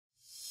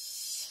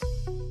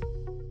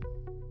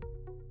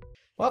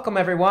Welcome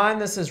everyone,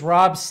 this is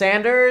Rob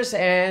Sanders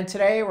and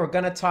today we're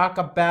going to talk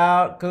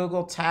about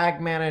Google Tag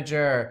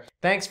Manager.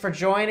 Thanks for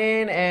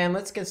joining and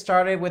let's get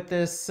started with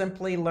this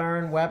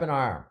Simplilearn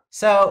webinar.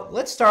 So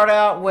let's start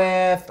out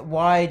with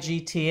why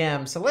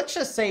GTM. So let's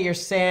just say you're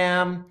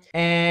Sam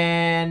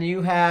and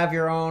you have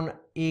your own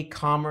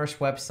e-commerce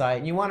website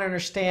and you want to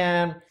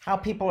understand how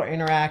people are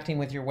interacting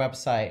with your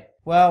website.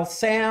 Well,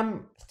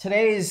 Sam,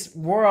 today's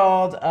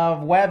world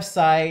of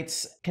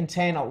websites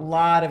contain a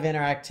lot of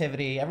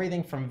interactivity,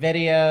 everything from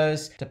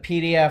videos to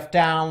PDF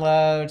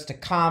downloads to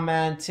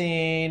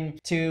commenting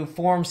to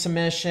form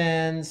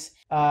submissions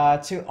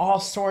to all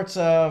sorts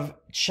of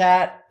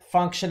chat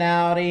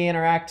functionality,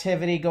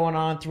 interactivity going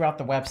on throughout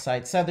the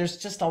website. So there's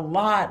just a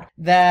lot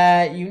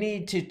that you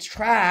need to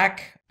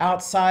track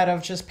outside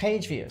of just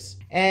page views.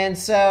 And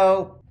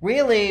so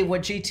really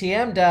what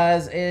GTM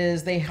does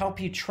is they help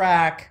you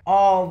track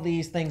all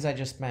these things I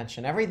just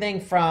mentioned.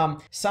 Everything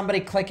from somebody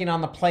clicking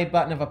on the play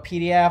button of a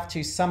PDF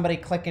to somebody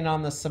clicking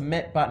on the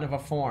submit button of a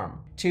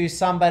form to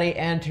somebody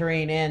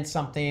entering in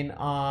something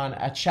on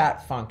a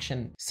chat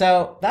function.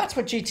 So that's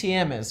what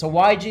GTM is. So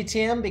why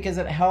GTM? Because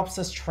it helps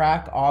us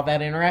track all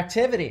that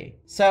interactivity.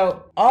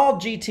 So all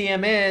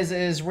GTM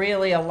is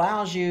really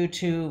allows you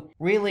to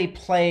really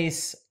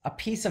place a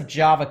piece of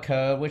Java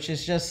code, which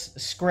is just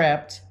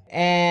script,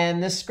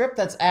 and this script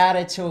that's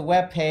added to a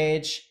web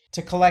page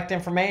to collect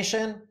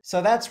information.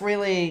 So that's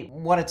really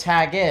what a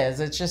tag is.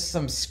 It's just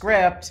some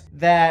script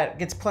that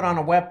gets put on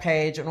a web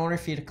page in order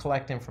for you to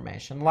collect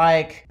information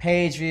like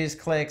page views,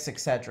 clicks,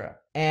 etc.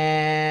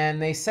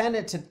 And they send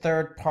it to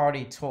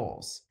third-party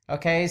tools.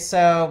 Okay,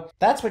 so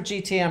that's what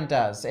GTM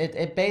does.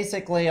 It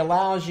basically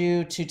allows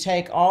you to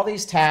take all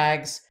these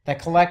tags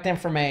that collect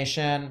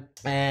information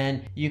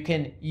and you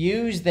can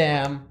use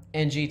them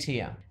in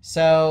GTM.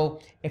 So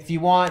if you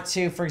want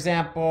to, for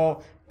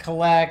example,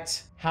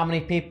 collect how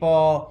many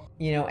people,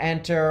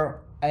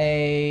 enter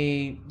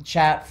a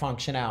chat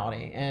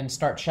functionality and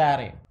start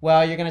chatting.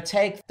 Well, you're going to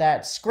take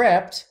that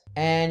script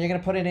and you're going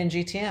to put it in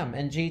GTM,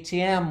 and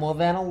GTM will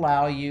then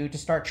allow you to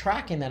start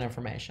tracking that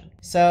information.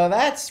 So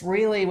that's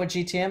really what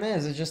GTM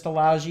is. It just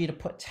allows you to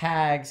put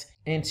tags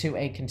into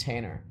a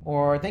container,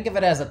 or think of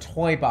it as a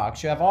toy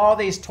box. You have all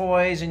these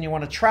toys and you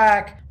want to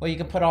track, well, you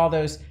can put all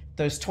those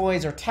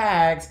toys or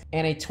tags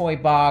in a toy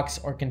box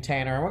or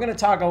container. And we're going to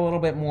talk a little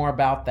bit more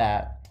about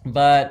that.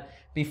 But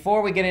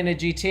before we get into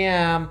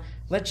GTM,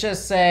 let's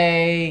just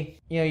say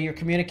you're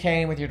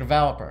communicating with your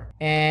developer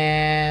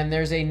and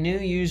there's a new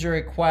user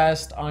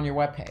request on your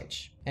web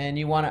page and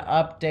you want to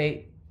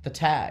update the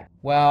tag.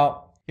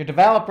 Well, your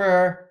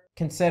developer,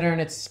 considering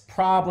it's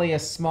probably a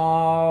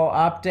small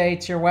update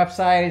to your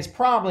website, is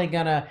probably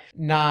gonna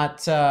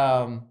not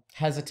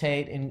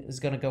hesitate and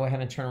is going to go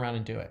ahead and turn around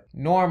and do it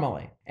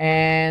normally.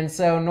 And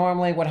so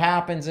normally what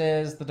happens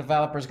is the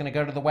developer is going to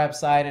go to the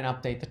website and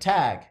update the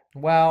tag.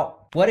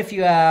 Well, what if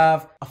you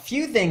have a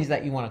few things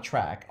that you want to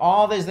track?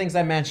 All those things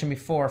I mentioned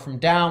before, from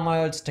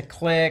downloads to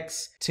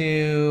clicks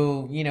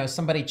to,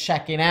 somebody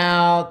checking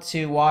out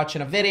to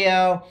watching a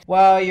video.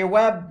 Well, your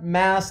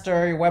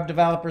webmaster, your web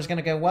developer is going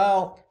to go,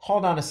 well,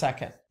 hold on a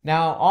second.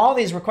 Now, all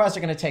these requests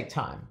are going to take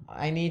time.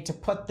 I need to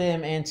put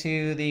them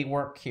into the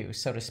work queue,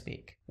 so to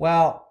speak.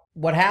 Well,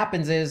 what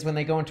happens is when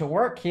they go into a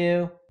work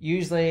queue,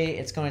 usually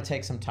it's going to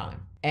take some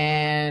time.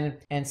 And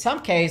in some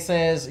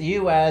cases,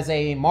 you as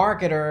a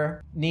marketer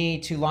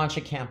need to launch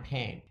a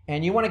campaign.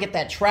 And you want to get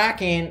that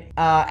tracking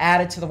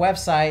added to the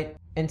website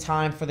in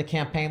time for the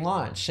campaign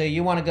launch. So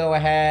you want to go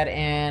ahead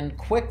and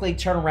quickly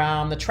turn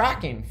around the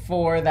tracking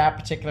for that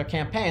particular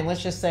campaign.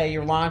 Let's just say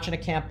you're launching a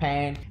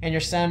campaign and you're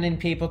sending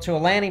people to a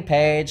landing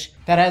page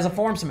that has a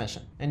form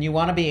submission. And you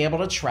want to be able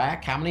to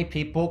track how many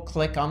people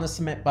click on the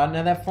submit button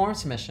of that form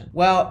submission.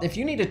 Well, if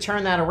you need to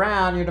turn that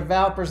around, your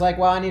developer's like,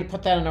 well, I need to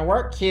put that in a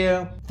work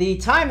queue. The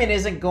timing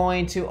isn't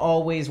going to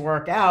always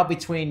work out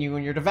between you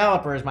and your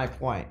developer, is my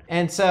point.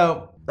 And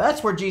so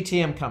that's where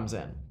GTM comes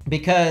in,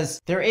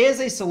 because there is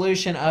a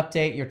solution to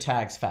update your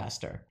tags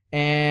faster,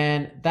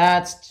 and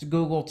that's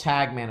Google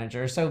Tag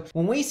Manager. So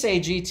when we say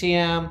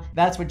GTM,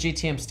 that's what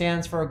GTM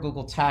stands for,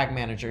 Google Tag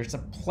Manager. It's a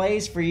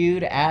place for you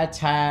to add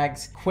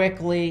tags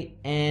quickly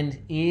and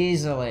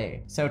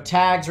easily. So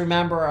tags,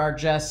 remember, are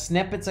just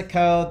snippets of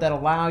code that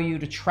allow you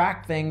to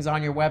track things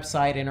on your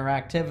website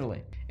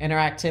interactively.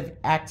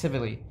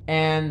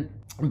 And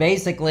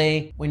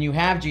basically, when you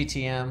have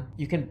GTM,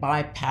 you can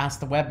bypass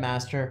the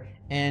webmaster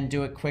and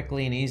do it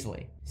quickly and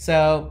easily.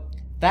 So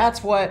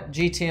that's what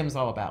GTM is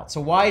all about.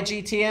 So why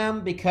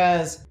GTM?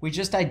 Because we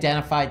just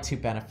identified two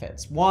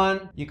benefits.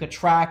 One, you could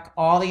track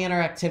all the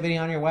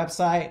interactivity on your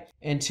website,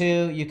 and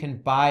two, you can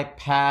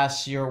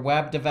bypass your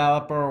web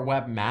developer or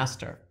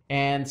webmaster.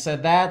 And so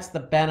that's the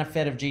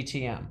benefit of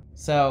GTM.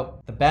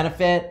 So the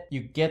benefit,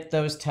 you get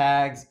those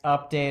tags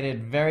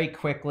updated very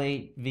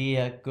quickly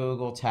via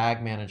Google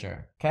Tag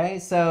Manager. Okay,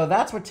 so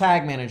that's what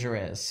Tag Manager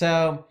is.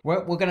 So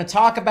what we're going to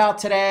talk about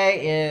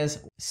today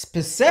is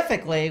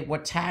specifically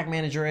what Tag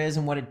Manager is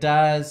and what it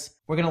does.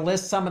 We're going to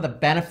list some of the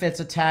benefits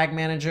of Tag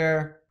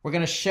Manager. We're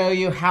going to show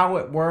you how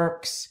it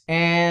works,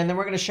 and then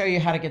we're going to show you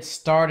how to get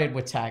started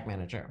with Tag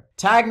Manager.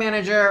 Tag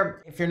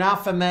Manager, if you're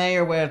not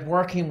familiar with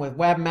working with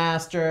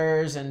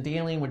webmasters and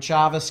dealing with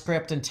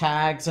JavaScript and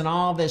tags and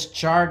all this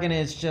jargon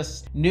is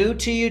just new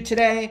to you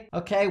today,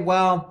 okay,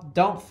 well,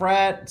 don't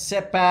fret,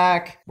 sit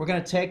back. We're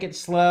going to take it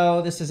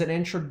slow. This is an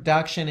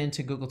introduction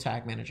into Google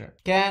Tag Manager.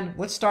 Again,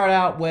 let's start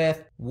out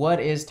with what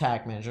is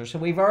Tag Manager. So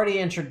we've already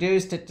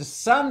introduced it to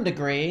some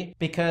degree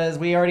because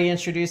we already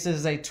introduced it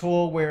as a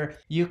tool where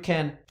you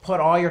can put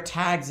all your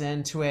tags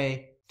into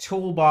a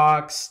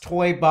toolbox,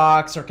 toy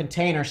box, or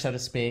container, so to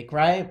speak,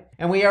 right?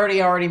 And we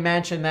already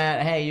mentioned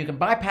that, hey, you can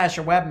bypass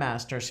your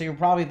webmaster. So you're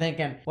probably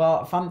thinking,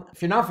 well,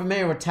 if you're not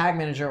familiar with Tag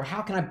Manager,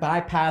 how can I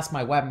bypass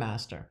my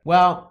webmaster?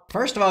 Well,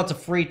 first of all, it's a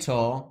free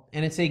tool,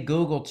 and it's a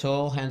Google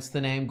tool, hence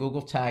the name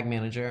Google Tag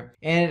Manager.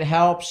 And it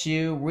helps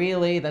you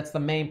really, that's the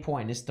main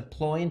point, is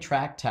deploy and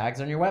track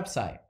tags on your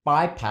website,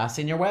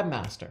 bypassing your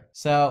webmaster.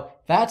 So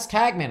that's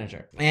Tag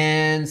Manager.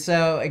 And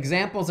so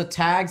examples of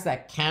tags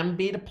that can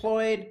be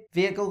deployed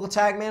via Google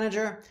Tag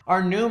Manager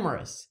are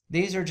numerous.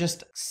 These are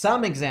just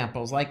some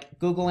examples like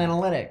Google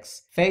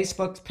Analytics,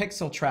 Facebook's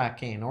pixel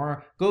tracking,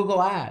 or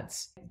Google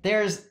Ads.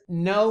 There's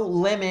no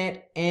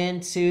limit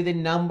into the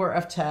number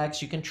of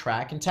tags you can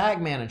track in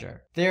Tag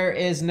Manager. There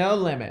is no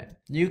limit.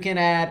 You can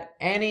add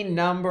any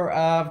number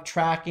of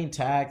tracking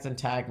tags in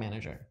Tag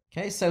Manager.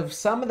 Okay, so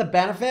some of the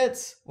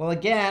benefits, well,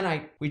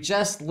 again, we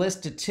just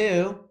listed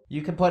two.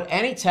 You can put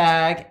any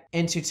tag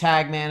into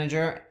Tag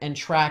Manager and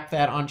track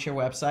that onto your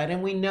website.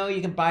 And we know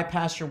you can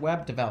bypass your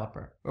web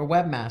developer or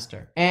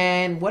webmaster.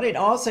 And what it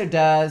also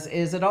does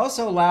is it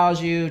also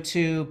allows you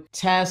to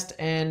test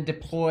and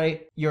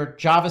deploy your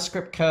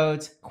JavaScript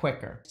codes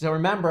quicker. So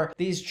remember,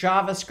 these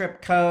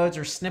JavaScript codes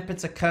or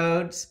snippets of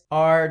codes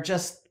are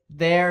just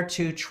there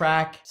to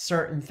track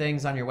certain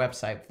things on your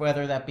website,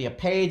 whether that be a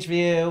page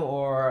view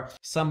or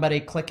somebody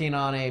clicking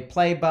on a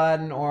play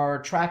button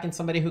or tracking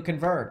somebody who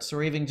converts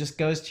or even just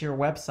goes to your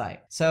website.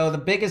 So the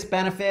biggest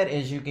benefit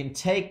is you can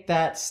take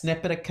that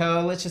snippet of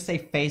code, let's just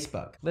say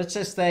Facebook. Let's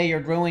just say you're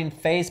doing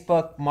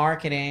Facebook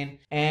marketing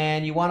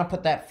and you want to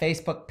put that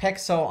Facebook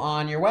pixel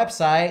on your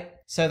website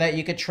so that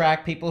you could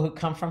track people who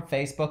come from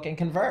Facebook and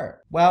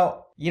convert.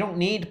 Well, you don't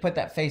need to put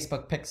that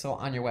Facebook pixel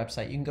on your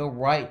website. You can go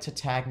right to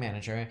Tag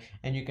Manager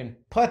and you can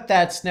put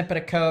that snippet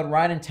of code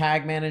right in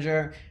Tag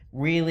Manager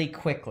really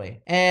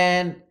quickly.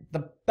 And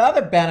the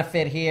other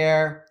benefit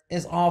here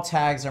is all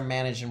tags are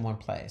managed in one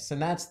place. And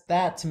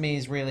that to me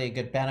is really a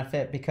good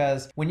benefit,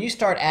 because when you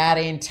start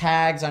adding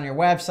tags on your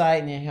website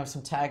and you have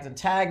some tags in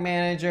Tag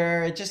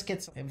Manager, it just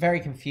gets very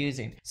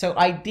confusing. So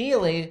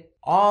ideally,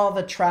 all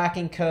the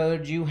tracking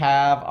code you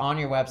have on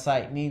your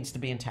website needs to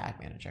be in Tag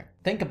Manager.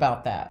 Think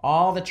about that.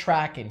 All the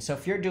tracking. So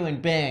if you're doing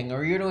Bing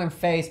or you're doing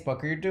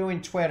Facebook or you're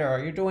doing Twitter or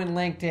you're doing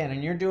LinkedIn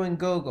and you're doing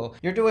Google,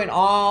 you're doing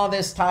all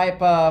this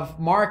type of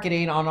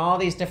marketing on all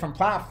these different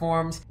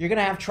platforms, you're going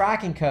to have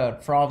tracking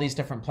code for all these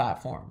different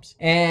platforms.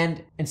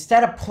 And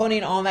instead of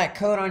putting all that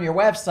code on your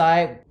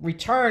website,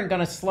 return going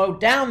to slow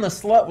down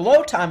the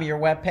load time of your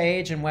web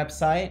page and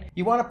website.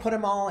 You want to put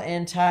them all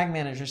in Tag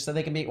Manager so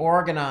they can be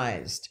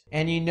organized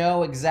and you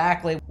know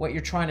exactly what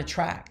you're trying to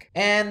track.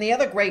 And the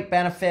other great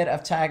benefit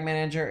of Tag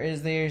Manager is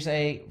there's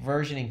a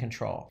versioning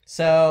control.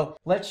 So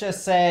let's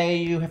just say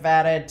you have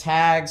added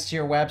tags to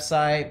your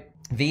website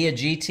via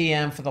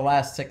GTM for the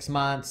last 6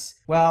 months.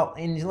 Well,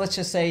 and let's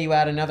just say you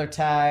add another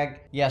tag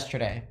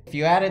yesterday. If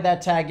you added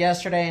that tag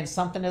yesterday and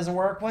something doesn't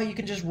work, well, you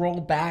can just roll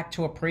back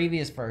to a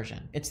previous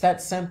version. It's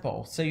that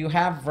simple. So you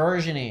have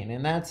versioning,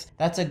 and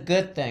that's a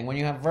good thing. When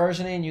you have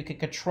versioning, you can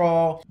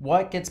control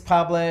what gets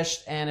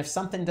published, and if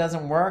something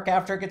doesn't work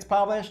after it gets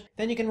published,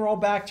 then you can roll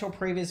back to a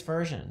previous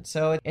version.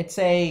 So it's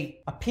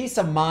a peace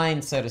of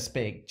mind, so to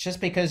speak.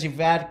 Just because you've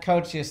added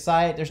code to your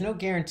site, there's no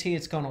guarantee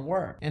it's going to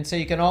work. And so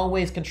you can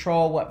always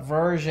control what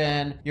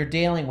version you're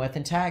dealing with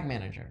in Tag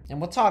Manager.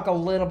 And we'll talk a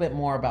little bit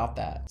more about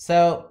that.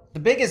 So the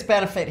biggest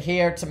benefit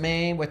here to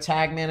me with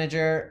Tag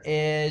Manager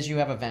is you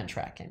have event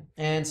tracking.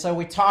 And so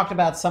we talked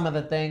about some of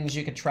the things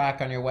you could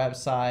track on your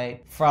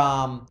website,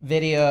 from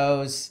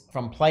videos,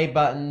 from play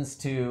buttons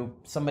to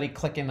somebody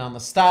clicking on the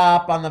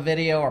stop on the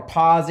video or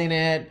pausing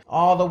it,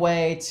 all the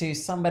way to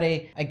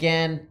somebody,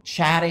 again,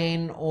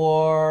 chatting,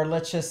 or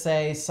let's just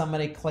say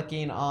somebody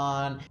clicking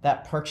on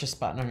that purchase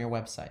button on your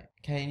website.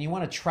 Okay, and you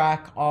want to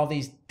track all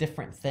these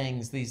different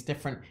things, these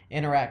different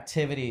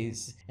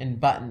interactivities and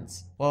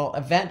buttons. Well,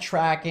 event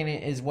tracking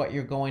is what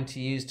you're going to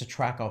use to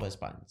track all those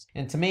buttons.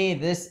 And to me,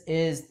 this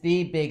is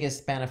the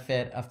biggest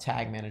benefit of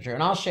Tag Manager.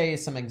 And I'll show you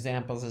some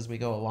examples as we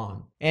go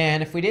along.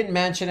 And if we didn't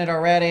mention it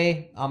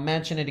already, I'll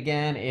mention it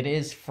again. It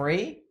is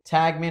free.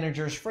 Tag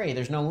Manager is free.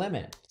 There's no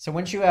limit. So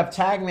once you have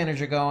Tag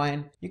Manager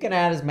going, you can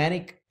add as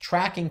many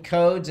tracking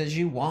codes as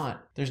you want.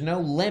 There's no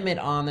limit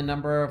on the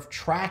number of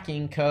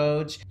tracking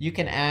codes you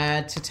can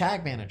add to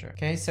Tag Manager.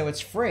 Okay, so it's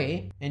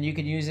free and you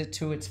can use it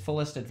to its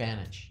fullest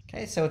advantage.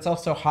 Okay, so it's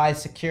also high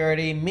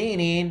security,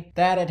 meaning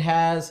that it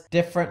has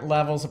different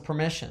levels of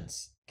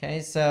permissions.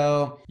 Okay,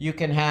 so you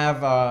can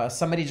have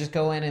somebody just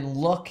go in and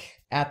look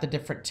at the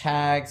different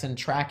tags and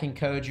tracking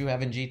codes you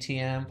have in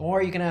GTM,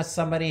 or you can ask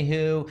somebody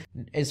who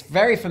is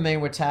very familiar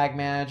with Tag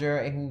Manager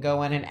and can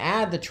go in and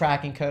add the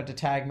tracking code to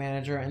Tag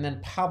Manager and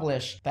then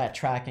publish that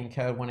tracking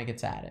code when it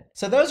gets added.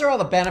 So those are all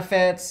the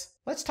benefits.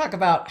 Let's talk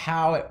about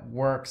how it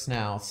works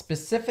now.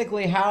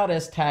 Specifically, how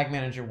does Tag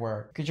Manager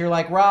work? Because you're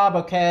like, Rob,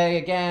 okay,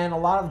 again, a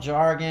lot of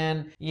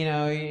jargon. You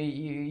know,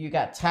 you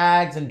got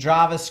tags and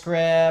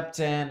JavaScript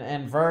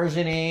and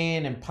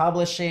versioning and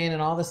publishing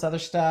and all this other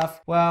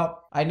stuff.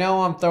 Well, I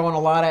know I'm throwing a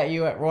lot at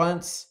you at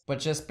once, but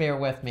just bear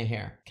with me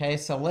here. Okay,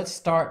 so let's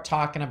start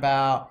talking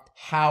about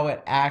how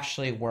it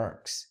actually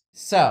works.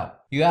 So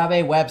you have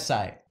a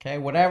website, okay?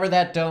 Whatever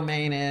that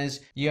domain is,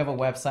 you have a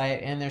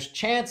website, and there's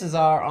chances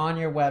are on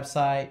your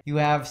website, you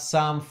have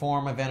some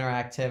form of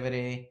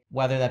interactivity,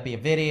 whether that be a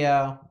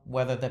video,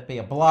 whether that be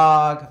a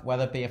blog,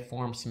 whether it be a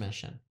form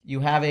submission. You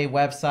have a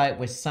website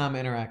with some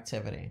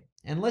interactivity.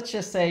 And let's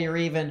just say you're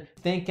even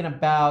thinking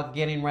about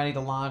getting ready to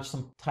launch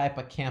some type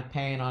of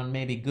campaign on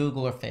maybe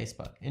Google or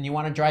Facebook, and you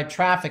want to drive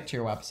traffic to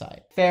your website.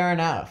 Fair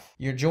enough.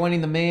 You're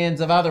joining the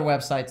millions of other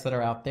websites that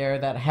are out there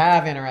that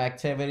have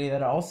interactivity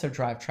that also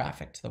drive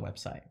traffic to the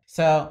website.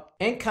 So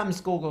in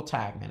comes Google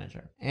Tag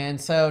Manager. And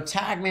so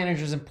Tag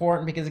Manager is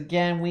important because,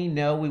 again, we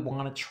know we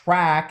want to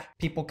track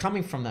people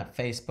coming from that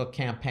Facebook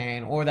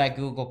campaign or that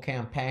Google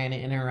campaign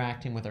and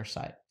interacting with our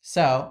site.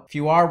 So if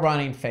you are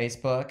running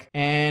Facebook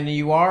and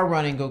you are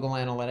running Google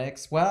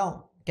Analytics,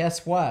 well,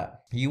 guess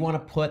what? You want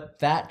to put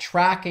that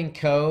tracking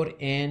code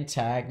in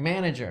Tag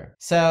Manager.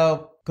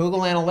 So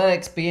Google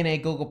Analytics, being a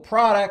Google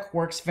product,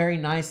 works very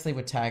nicely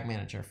with Tag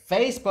Manager.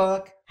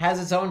 Facebook has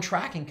its own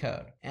tracking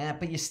code,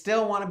 but you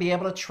still want to be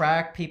able to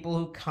track people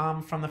who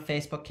come from the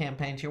Facebook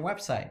campaign to your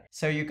website.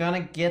 So you're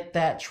going to get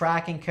that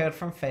tracking code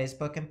from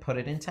Facebook and put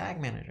it in Tag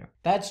Manager.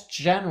 That's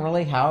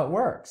generally how it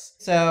works.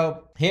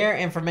 So here,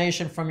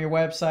 information from your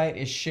website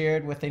is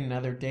shared with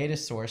another data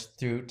source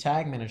through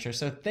Tag Manager.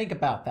 So think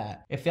about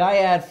that. If I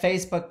add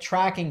Facebook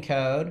tracking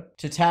code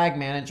to Tag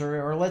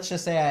Manager, or let's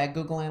just say I add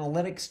Google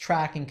Analytics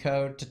tracking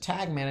code to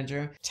Tag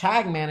Manager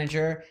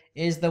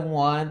is the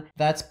one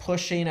that's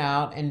pushing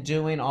out and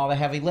doing all the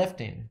heavy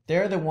lifting.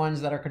 They're the ones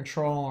that are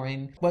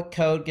controlling what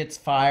code gets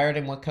fired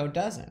and what code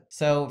doesn't.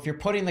 So if you're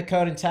putting the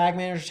code in Tag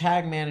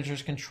Manager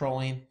is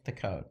controlling the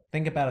code.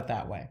 Think about it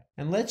that way.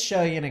 And let's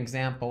show you an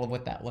example of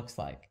what that looks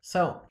like.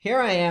 So here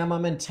I am,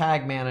 I'm in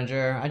Tag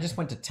Manager. I just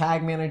went to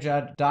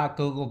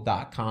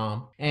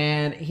tagmanager.google.com,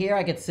 and here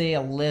I could see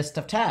a list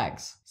of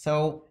tags.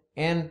 So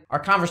in our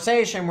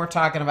conversation, we're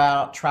talking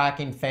about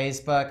tracking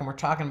Facebook and we're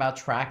talking about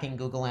tracking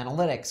Google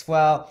Analytics.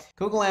 Well,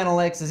 Google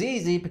Analytics is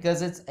easy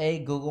because it's a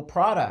Google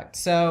product.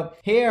 So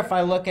here, if I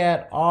look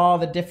at all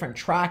the different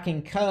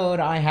tracking code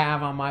I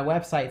have on my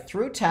website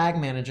through Tag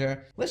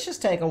Manager, let's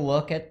just take a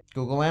look at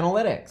Google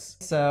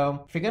Analytics.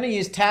 So if you're going to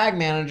use Tag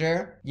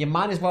Manager, you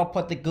might as well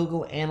put the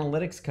Google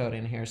Analytics code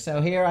in here. So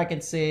here I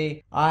can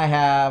see I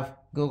have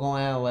Google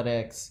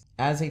Analytics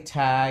as a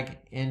tag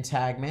in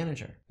Tag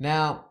Manager.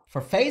 Now,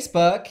 for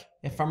Facebook,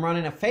 if I'm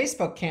running a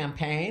Facebook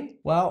campaign,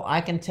 well, I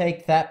can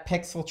take that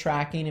pixel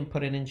tracking and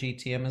put it in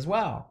GTM as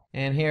well.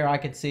 And here I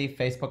could see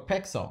Facebook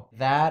pixel.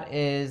 That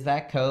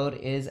code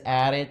is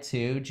added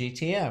to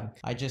GTM.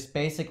 I just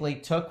basically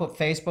took what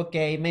Facebook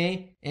gave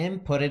me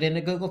and put it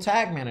into Google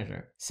Tag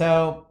Manager.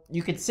 So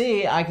you could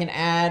see I can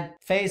add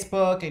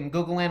Facebook and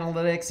Google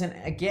Analytics. And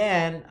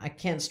again, I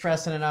can't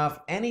stress it enough,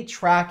 any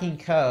tracking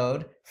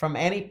code from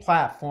any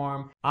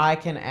platform I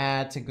can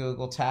add to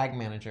Google Tag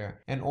Manager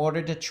in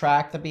order to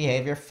track the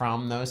behavior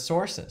from those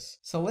sources.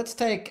 So let's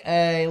take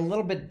a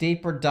little bit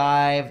deeper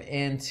dive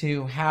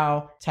into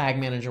how Tag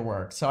Manager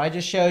works. So I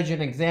just showed you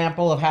an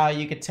example of how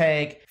you could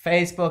take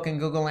Facebook and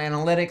Google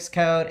Analytics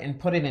code and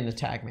put it into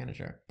Tag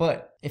Manager.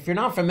 But if you're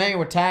not familiar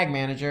with Tag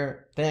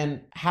Manager,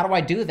 then how do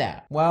I do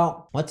that?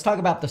 Well, let's talk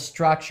about the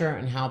structure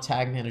and how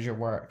Tag Manager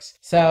works.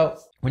 So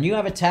when you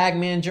have a Tag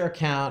Manager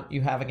account, you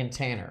have a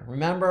container.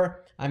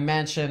 Remember, I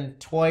mentioned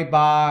toy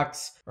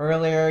box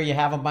earlier. You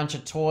have a bunch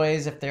of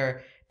toys. If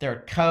they're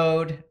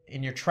code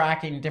and you're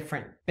tracking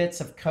different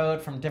bits of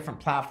code from different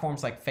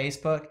platforms like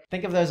Facebook,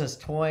 think of those as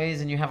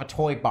toys, and you have a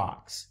toy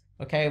box.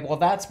 Okay, well,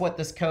 that's what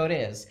this code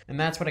is, and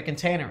that's what a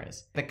container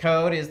is. The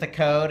code is the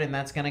code, and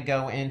that's going to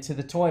go into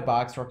the toy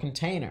box or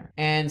container.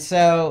 And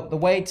so the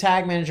way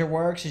Tag Manager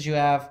works is you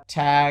have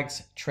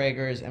tags,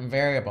 triggers, and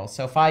variables.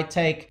 So if I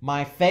take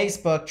my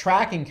Facebook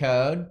tracking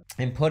code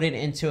and put it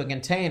into a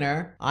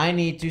container, I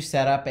need to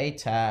set up a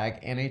tag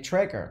and a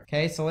trigger.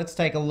 Okay, so let's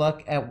take a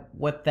look at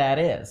what that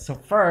is. So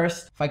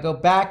first, if I go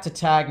back to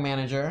Tag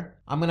Manager,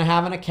 I'm going to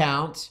have an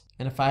account,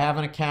 and if I have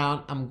an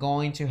account, I'm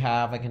going to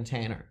have a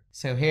container.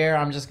 So here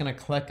I'm just going to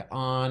click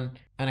on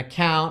an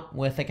account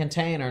with a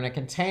container, and a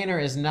container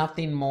is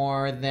nothing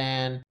more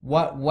than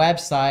what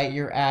website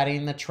you're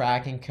adding the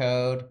tracking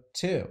code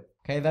to.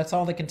 Okay, that's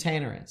all the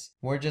container is.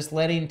 We're just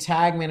letting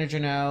Tag Manager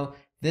know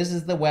this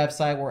is the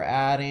website we're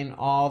adding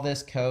all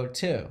this code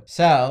to.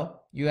 So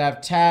you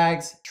have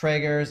tags,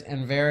 triggers,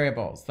 and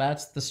variables.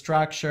 That's the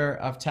structure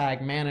of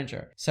Tag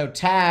Manager. So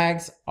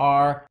tags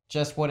are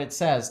just what it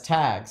says,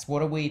 tags.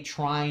 What are we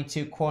trying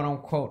to quote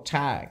unquote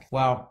tag?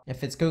 Well,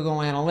 if it's Google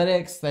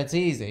Analytics, that's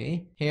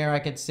easy. Here I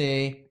could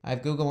see I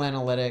have Google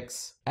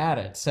Analytics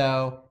added.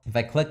 So if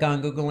I click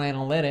on Google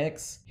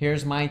Analytics,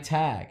 here's my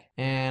tag.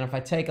 And if I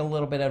take a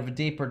little bit of a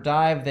deeper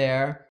dive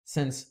there,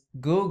 since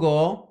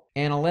Google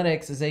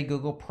Analytics is a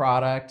Google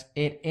product,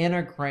 it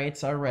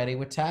integrates already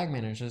with tag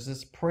managers.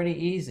 It's pretty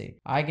easy.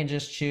 I can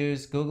just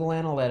choose Google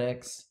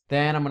Analytics,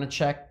 then I'm going to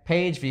check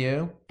page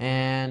view,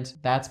 and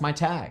that's my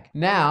tag.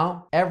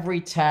 Now,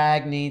 every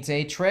tag needs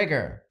a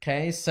trigger.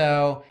 Okay,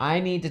 so I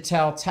need to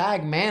tell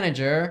Tag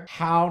Manager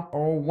how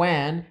or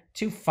when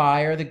to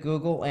fire the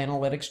Google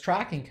Analytics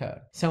tracking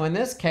code. So in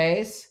this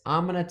case,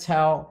 I'm going to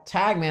tell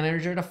Tag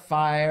Manager to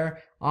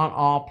fire on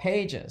all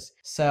pages.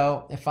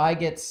 So if I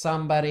get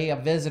somebody, a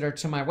visitor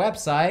to my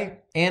website,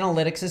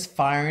 Analytics is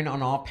firing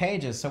on all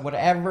pages. So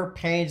whatever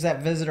page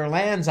that visitor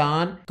lands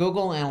on,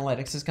 Google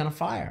Analytics is going to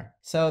fire.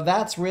 So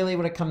that's really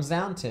what it comes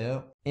down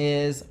to,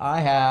 is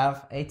I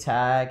have a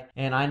tag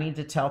and I need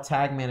to tell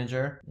Tag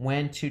Manager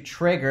when to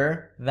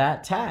trigger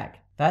that tag.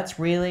 That's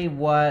really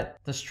what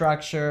the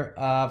structure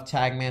of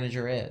Tag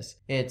Manager is.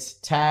 It's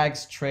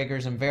tags,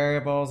 triggers, and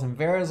variables. And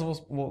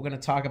variables we're going to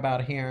talk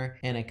about here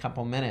in a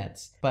couple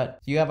minutes. But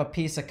you have a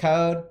piece of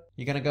code.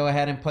 You're going to go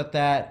ahead and put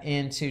that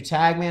into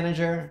Tag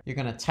Manager. You're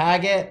going to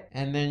tag it,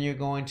 and then you're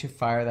going to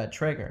fire that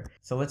trigger.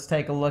 So let's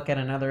take a look at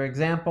another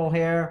example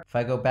here. If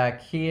I go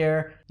back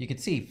here, you can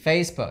see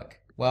Facebook.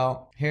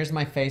 Well, here's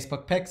my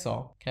Facebook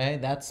pixel. Okay,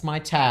 that's my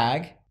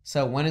tag.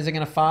 So when is it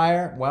going to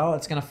fire? Well,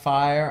 it's going to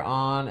fire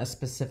on a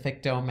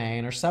specific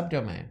domain or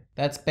subdomain.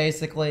 That's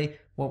basically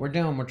what we're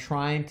doing. We're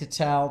trying to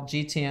tell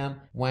GTM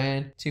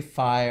when to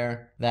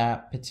fire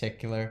that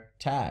particular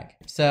tag.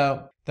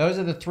 So those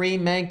are the three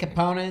main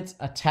components: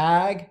 a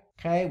tag,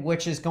 okay,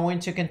 which is going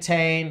to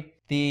contain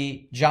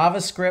the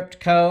JavaScript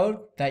code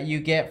that you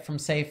get from,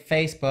 say,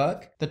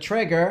 Facebook, the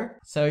trigger.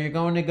 So you're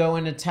going to go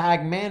into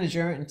Tag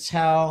Manager and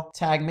tell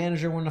Tag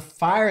Manager when to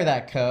fire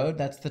that code.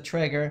 That's the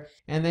trigger.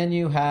 And then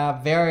you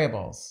have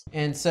variables.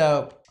 And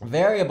so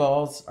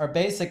variables are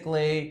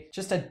basically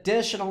just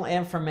additional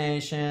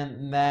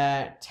information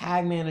that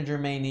Tag Manager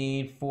may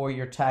need for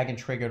your tag and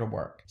trigger to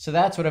work. So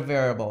that's what a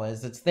variable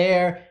is. It's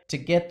there to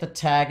get the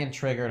tag and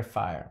trigger to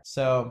fire.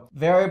 So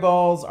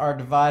variables are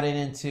divided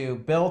into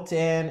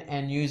built-in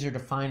and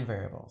user-defined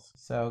variables.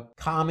 So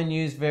common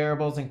use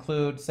variables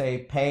include,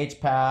 say, page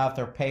path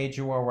or page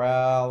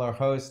URL or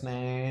host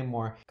name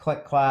or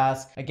click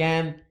class.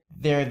 Again,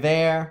 they're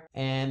there,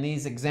 and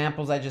these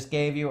examples I just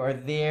gave you are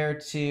there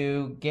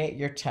to get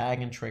your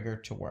tag and trigger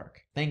to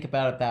work. Think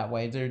about it that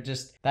way.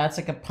 That's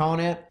a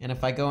component. And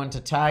if I go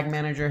into Tag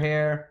Manager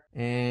here,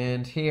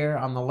 and here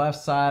on the left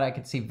side, I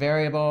can see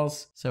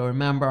variables. So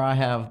remember, I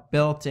have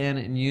built-in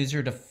and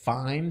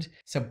user-defined.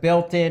 So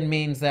built-in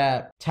means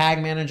that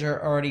Tag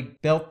Manager already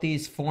built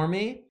these for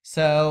me.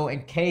 So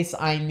in case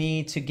I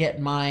need to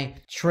get my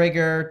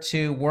trigger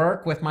to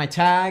work with my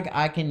tag,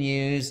 I can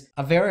use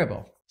a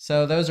variable.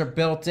 So those are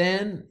built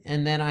in,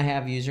 and then I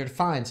have user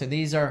defined. So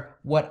these are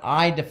what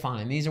I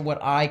define. These are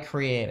what I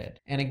created.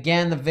 And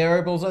again, the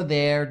variables are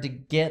there to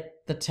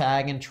get the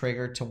tag and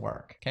trigger to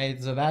work. Okay,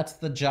 so that's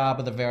the job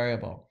of the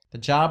variable. The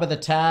job of the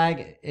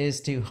tag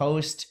is to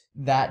host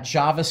that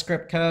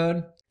JavaScript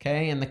code.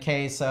 Okay, in the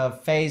case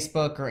of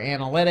Facebook or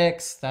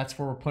Analytics, that's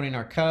where we're putting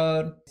our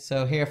code.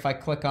 So here, if I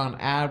click on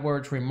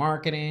AdWords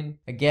Remarketing,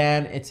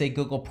 again, it's a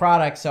Google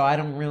product, so I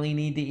don't really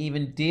need to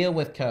even deal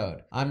with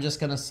code. I'm just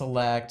gonna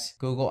select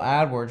Google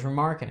AdWords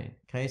Remarketing.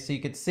 Okay, so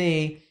you could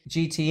see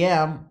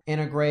GTM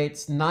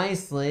integrates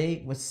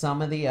nicely with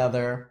some of the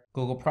other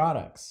Google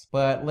products.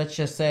 But let's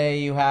just say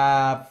you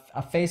have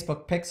a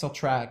Facebook pixel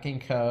tracking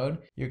code.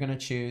 You're going to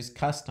choose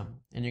custom,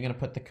 and you're going to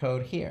put the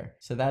code here.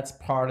 So that's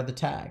part of the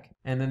tag.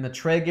 And then the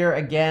trigger,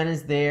 again,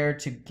 is there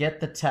to get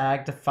the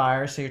tag to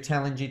fire. So you're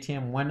telling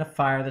GTM when to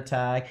fire the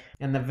tag.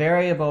 And the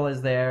variable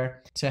is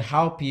there to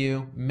help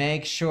you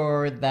make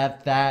sure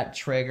that that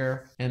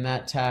trigger and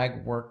that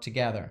tag work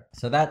together.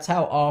 So that's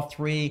how all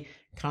three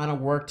kind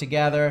of work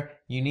together.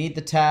 You need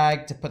the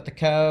tag to put the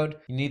code.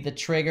 You need the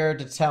trigger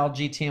to tell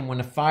GTM when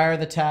to fire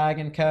the tag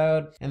and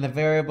code. And the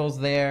variable's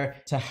there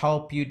to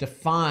help you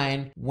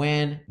define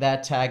when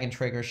that tag and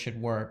trigger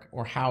should work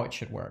or how it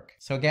should work.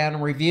 So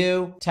again,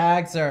 review,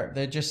 tags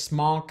they're just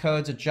small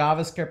codes of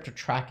JavaScript or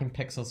tracking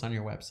pixels on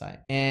your website.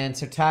 And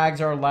so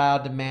tags are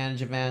allowed to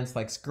manage events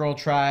like scroll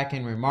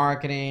tracking,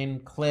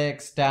 remarketing,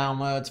 clicks,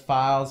 downloads,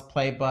 files,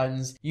 play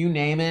buttons, you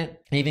name it.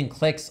 Even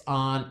clicks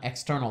on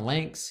external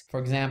links. For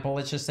example,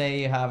 let's just say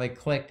you have a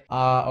click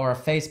or a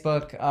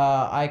Facebook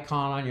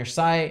icon on your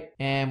site,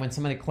 and when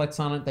somebody clicks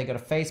on it, they go to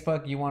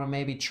Facebook. You want to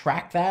maybe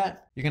track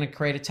that. You're going to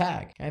create a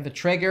tag. Okay? The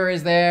trigger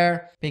is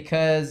there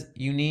because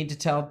you need to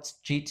tell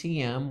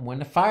GTM when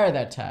to fire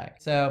that tag.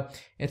 So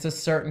it's a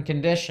certain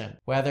condition,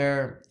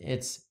 whether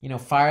it's,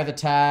 fire the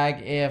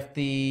tag if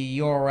the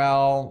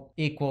URL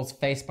equals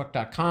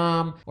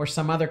facebook.com or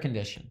some other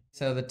condition.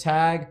 So the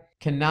tag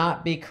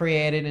cannot be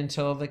created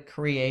until the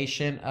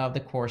creation of the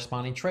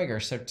corresponding trigger.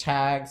 So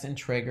tags and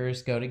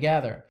triggers go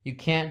together. You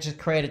can't just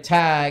create a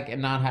tag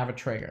and not have a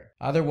trigger.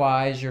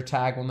 Otherwise, your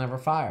tag will never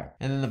fire.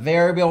 And then the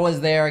variable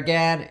is there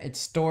again. It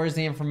stores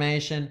the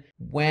information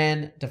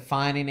when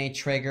defining a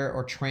trigger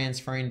or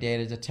transferring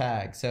data to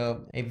tag.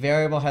 So a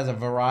variable has a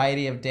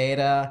variety of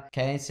data.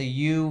 Okay, so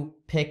you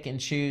pick and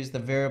choose the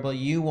variable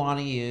you want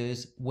to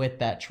use with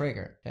that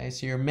trigger. Okay,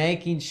 so you're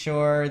making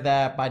sure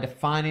that by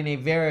defining a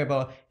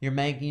variable, you're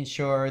making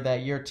sure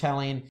that you're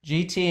telling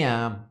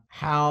GTM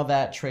how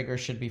that trigger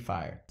should be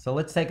fired. So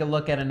let's take a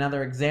look at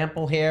another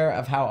example here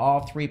of how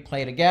all three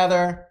play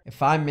together.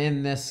 If I'm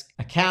in this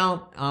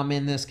account, I'm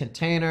in this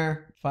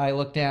container. If I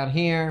look down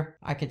here,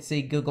 I could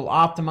see Google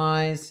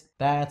Optimize.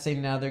 That's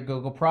another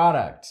Google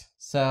product.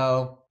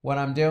 So what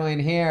I'm doing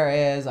here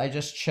is I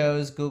just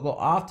chose Google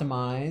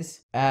Optimize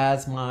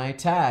as my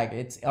tag.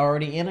 It's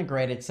already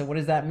integrated. So what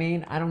does that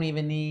mean? I don't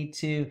even need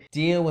to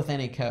deal with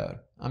any code.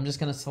 I'm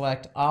just going to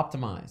select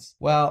Optimize.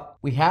 Well,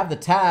 we have the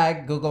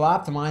tag Google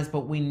Optimize,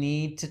 but we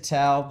need to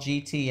tell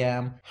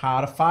GTM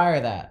how to fire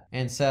that.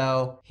 And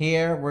so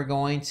here we're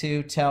going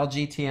to tell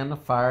GTM to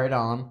fire it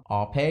on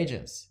all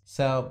pages.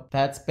 So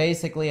that's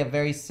basically a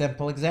very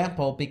simple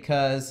example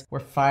because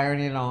we're firing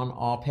it on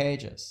all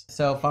pages.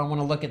 So if I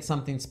want to look at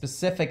something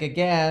specific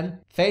again,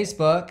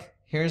 Facebook,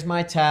 here's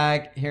my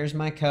tag, here's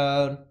my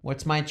code.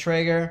 What's my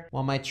trigger?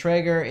 Well, my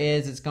trigger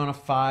is it's going to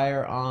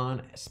fire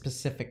on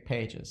specific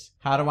pages.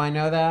 How do I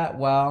know that?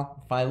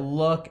 Well, if I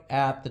look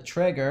at the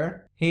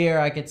trigger, here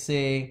I could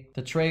see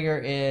the trigger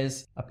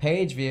is a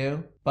page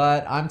view,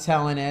 but I'm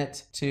telling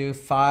it to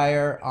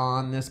fire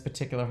on this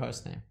particular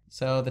hostname.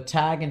 So the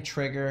tag and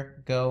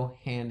trigger go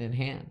hand in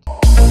hand.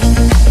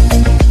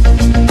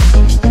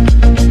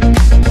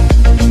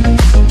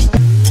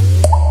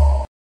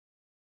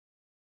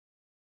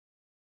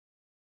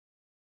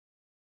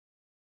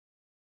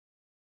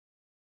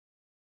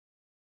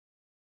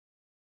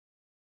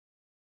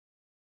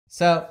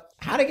 So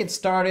how to get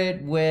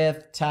started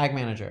with Tag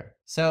Manager.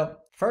 So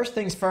first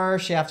things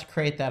first, you have to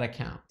create that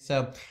account.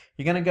 So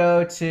you're going to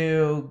go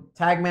to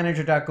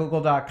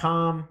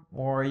tagmanager.google.com,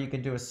 or you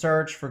can do a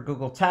search for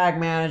Google Tag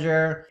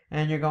Manager,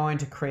 and you're going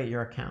to create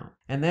your account.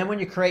 And then when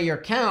you create your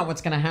account,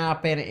 what's going to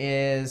happen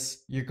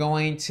is you're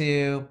going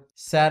to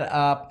set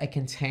up a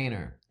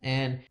container.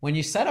 And when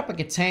you set up a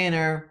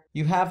container,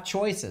 you have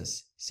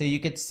choices. So you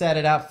could set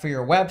it up for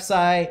your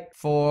website,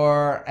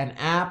 for an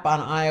app on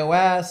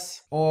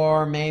iOS,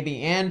 or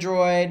maybe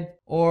Android,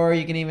 or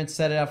you can even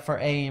set it up for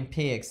AMP,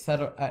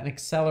 an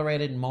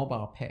accelerated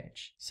mobile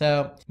page.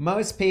 So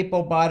most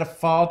people by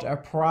default are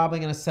probably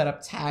going to set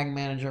up Tag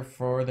Manager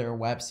for their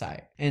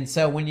website. And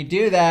so when you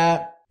do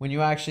that, when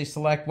you actually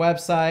select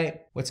website,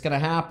 what's going to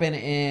happen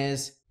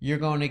is you're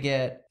going to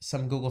get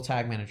some Google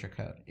Tag Manager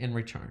code in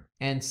return.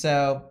 And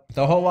so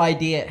the whole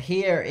idea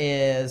here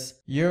is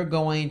you're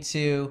going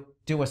to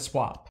do a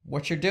swap.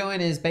 What you're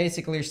doing is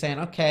basically you're saying,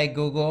 okay,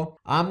 Google,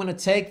 I'm going to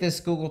take this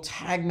Google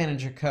Tag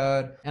Manager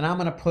code and I'm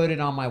going to put it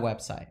on my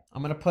website.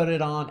 I'm going to put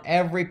it on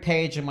every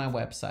page of my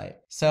website.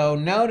 So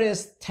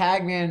notice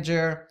Tag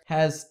Manager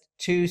has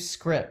two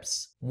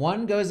scripts.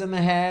 One goes in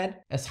the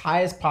head as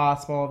high as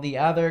possible. The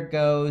other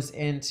goes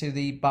into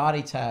the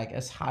body tag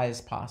as high as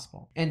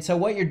possible. And so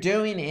what you're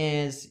doing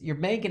is you're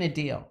making a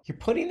deal. You're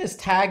putting this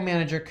Tag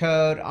Manager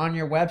code on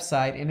your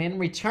website, and in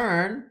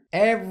return,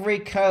 every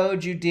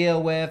code you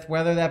deal with,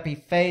 whether that be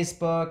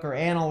Facebook or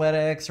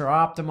analytics or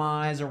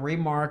optimize or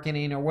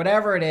remarketing or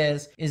whatever it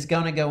is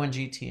going to go in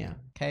GTM.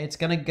 Okay, it's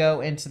going to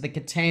go into the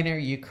container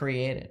you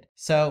created.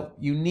 So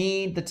you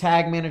need the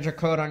Tag Manager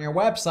code on your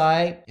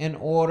website in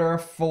order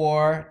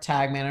for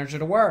Tag Manager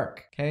to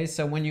work. Okay,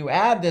 so when you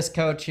add this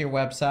code to your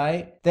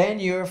website, then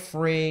you're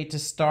free to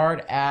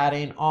start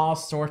adding all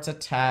sorts of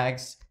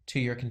tags to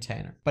your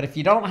container. But if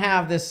you don't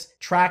have this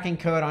tracking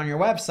code on your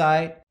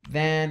website,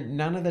 then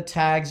none of the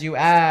tags you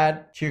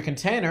add to your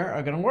container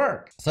are going to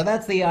work. So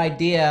that's the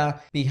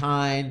idea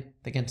behind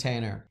the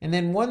container. And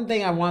then one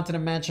thing I wanted to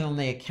mention on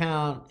the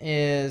account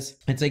is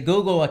it's a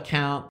Google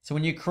account. So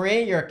when you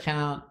create your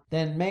account,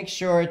 then make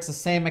sure it's the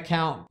same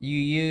account you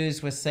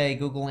use with, say,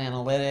 Google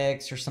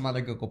Analytics or some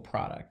other Google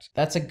product.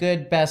 That's a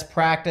good best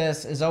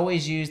practice, is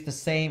always use the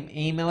same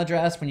email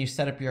address when you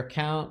set up your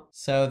account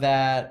so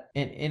that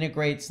it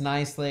integrates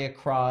nicely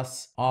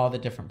across all the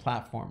different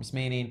platforms.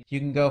 Meaning you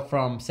can go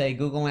from, say,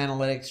 Google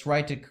Analytics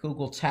right to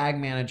Google Tag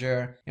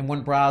Manager in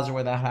one browser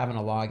without having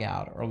to log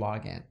out or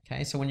log in.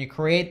 Okay, so when you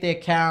create the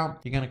account,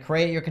 you're going to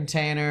create your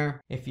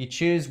container. If you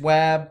choose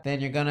web, then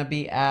you're going to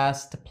be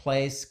asked to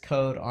place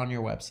code on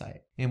your website.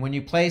 And when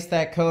you place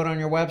that code on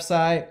your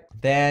website,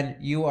 then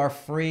you are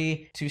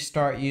free to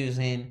start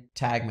using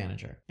Tag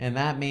Manager. And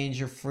that means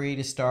you're free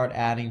to start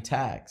adding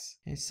tags.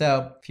 Okay,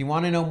 so if you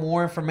want to know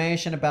more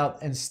information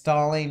about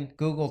installing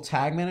Google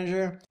Tag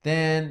Manager,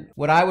 then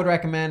what I would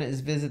recommend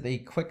is visit the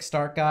Quick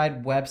Start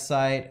Guide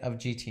website of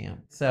GTM.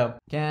 So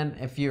again,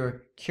 if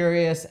you're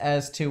curious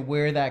as to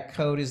where that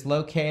code is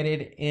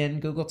located in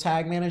Google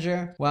Tag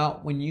Manager, well,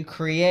 when you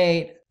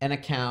create an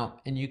account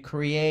and you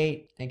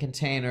create a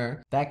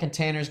container, that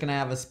container is going to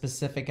have a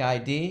specific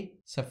ID.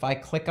 So if I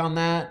click on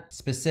that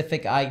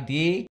specific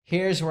ID,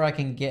 here's where I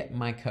can get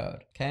my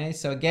code. Okay,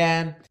 so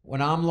again,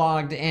 when I'm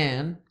logged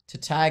in to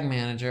Tag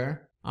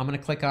Manager, I'm going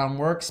to click on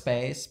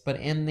Workspace, but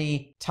in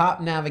the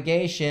top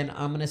navigation,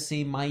 I'm going to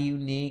see my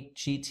unique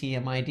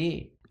GTM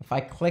ID. If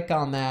I click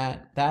on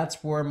that,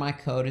 that's where my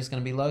code is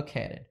going to be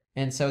located.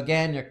 And so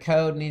again, your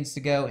code needs to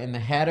go in the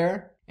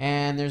header,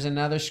 and there's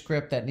another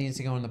script that needs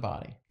to go in the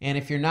body. And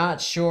if you're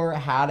not sure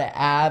how to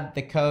add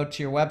the code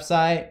to your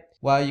website,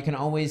 well, you can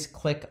always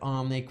click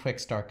on the Quick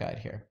Start Guide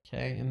here,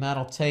 okay? And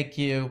that'll take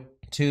you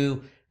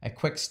to a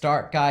Quick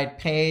Start Guide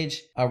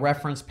page, a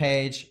reference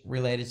page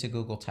related to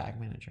Google Tag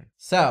Manager.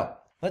 So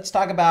let's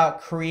talk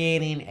about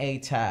creating a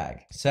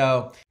tag.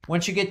 So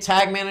once you get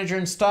Tag Manager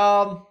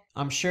installed,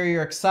 I'm sure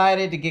you're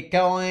excited to get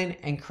going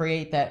and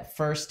create that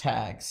first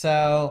tag.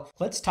 So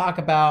let's talk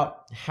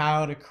about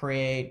how to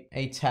create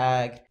a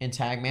tag in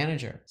Tag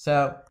Manager.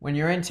 So when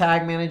you're in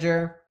Tag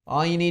Manager,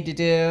 all you need to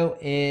do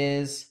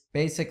is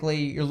basically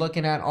you're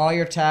looking at all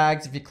your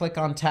tags. If you click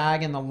on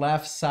tag in the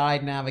left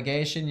side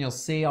navigation, you'll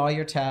see all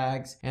your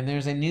tags, and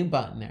there's a new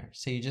button there.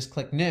 So you just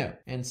click new.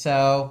 And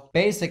so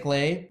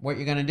basically what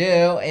you're going to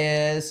do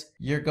is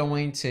you're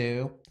going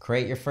to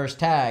create your first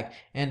tag.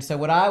 And so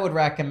what I would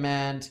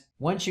recommend,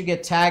 once you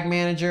get Tag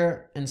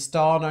Manager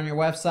installed on your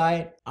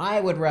website, I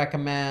would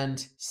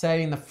recommend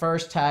setting the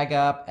first tag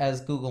up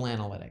as Google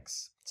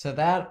Analytics. So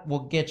that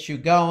will get you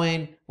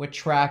going with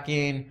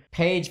tracking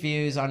page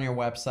views on your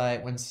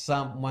website when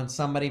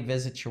somebody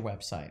visits your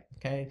website.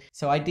 Okay,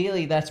 so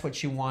ideally that's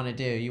what you want to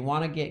do. You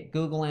want to get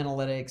Google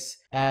Analytics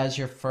as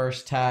your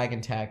first tag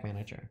in Tag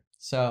Manager.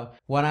 So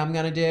what I'm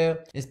going to do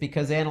is,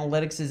 because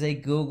Analytics is a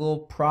Google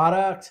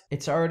product,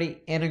 it's already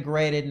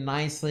integrated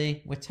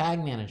nicely with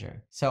Tag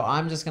Manager. So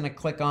I'm just going to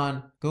click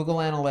on Google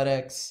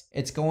Analytics.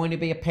 It's going to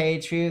be a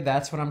page view.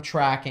 That's what I'm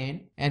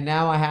tracking. And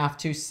now I have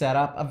to set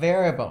up a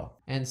variable.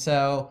 And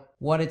so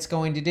what it's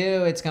going to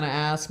do, it's going to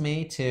ask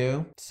me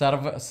to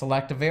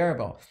select a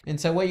variable. And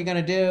so what you're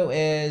going to do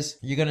is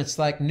you're going to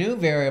select new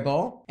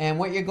variable. And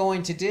what you're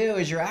going to do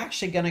is you're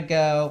actually going to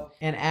go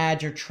and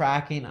add your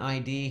tracking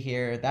ID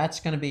here. That's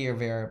going to be your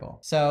variable.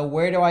 So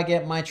where do I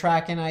get my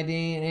tracking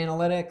ID in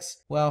Analytics?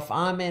 Well, if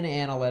I'm in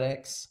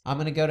Analytics, I'm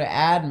going to go to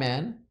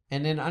Admin.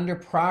 And then under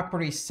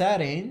Property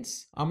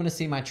Settings, I'm going to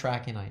see my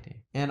tracking ID.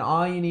 And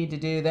all you need to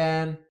do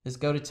then is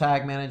go to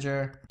Tag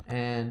Manager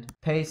and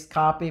paste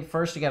copy.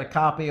 First, you got to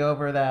copy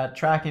over that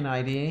tracking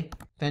ID.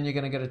 Then you're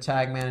going to go to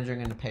Tag Manager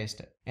and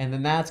paste it. And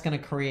then that's going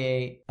to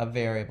create a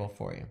variable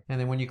for you. And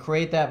then when you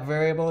create that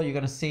variable, you're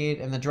going to see it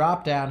in the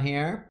drop down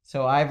here.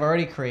 So I've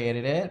already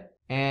created it.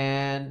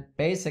 And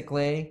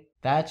basically,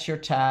 that's your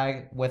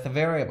tag with a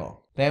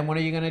variable. Then what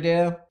are you going to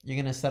do? You're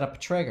going to set up a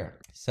trigger.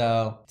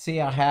 So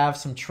see, I have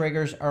some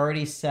triggers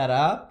already set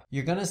up.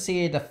 You're going to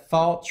see a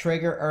default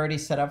trigger already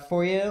set up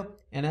for you,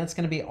 and that's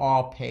going to be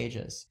all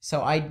pages.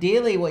 So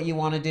ideally what you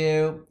want to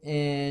do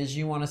is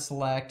you want to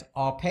select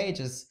all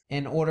pages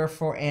in order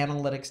for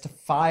Analytics to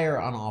fire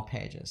on all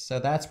pages. So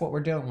that's what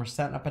we're doing. We're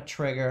setting up a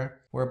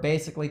trigger. We're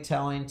basically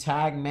telling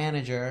Tag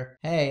Manager,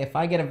 hey, if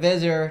I get a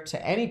visitor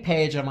to any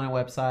page on my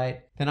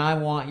website, then I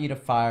want you to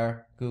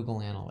fire Google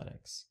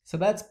Analytics. So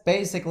that's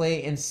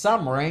basically, in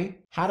summary,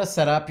 how to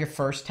set up your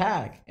first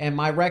tag. And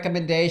my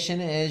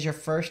recommendation is your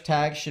first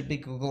tag should be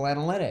Google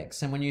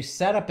Analytics. And when you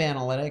set up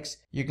Analytics,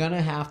 you're going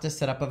to have to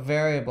set up a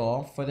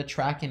variable for the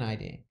tracking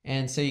ID.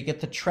 And so you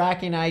get the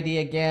tracking ID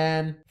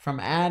again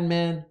from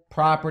Admin,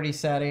 Property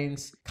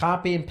Settings,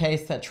 copy and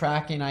paste that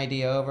tracking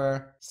ID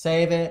over,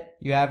 save it,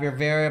 you have your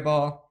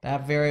variable.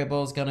 That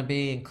variable is going to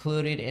be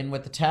included in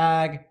with the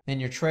tag.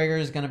 Then your trigger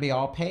is going to be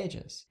all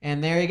pages.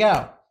 And there you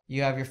go.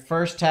 You have your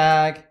first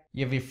tag,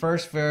 you have your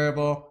first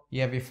variable,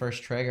 you have your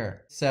first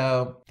trigger.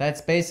 So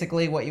that's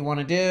basically what you want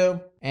to do.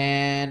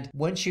 And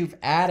once you've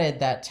added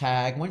that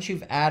tag, once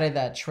you've added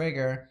that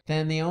trigger,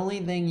 then the only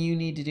thing you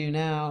need to do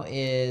now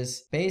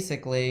is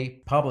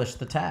basically publish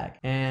the tag.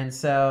 And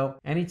so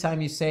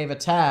anytime you save a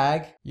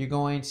tag, you're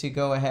going to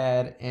go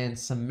ahead and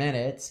submit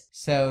it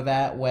so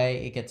that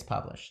way it gets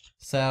published.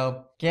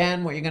 So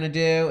again, what you're going to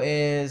do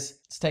is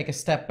let's take a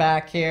step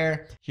back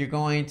here. You're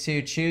going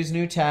to choose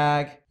new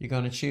tag. You're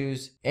going to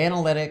choose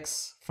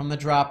Analytics from the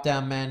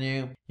drop-down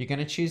menu. You're going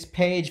to choose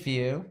Page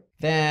View.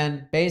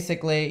 Then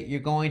basically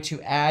you're going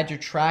to add your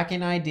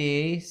tracking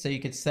ID so you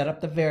can set up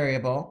the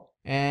variable.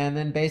 And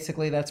then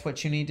basically that's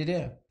what you need to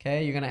do.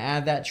 Okay, you're going to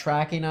add that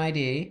tracking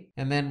ID,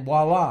 and then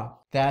voila,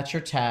 that's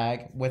your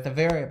tag with a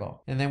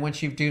variable. And then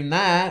once you've done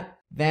that,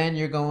 then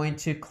you're going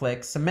to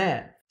click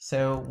Submit.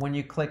 So when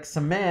you click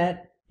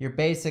Submit, you're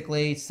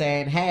basically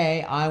saying,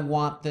 hey, I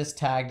want this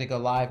tag to go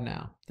live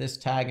now, this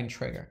tag and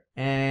trigger.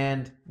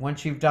 And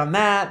once you've done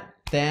that,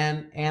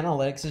 then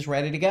analytics is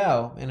ready to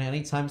go. And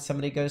anytime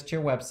somebody goes to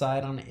your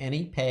website on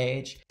any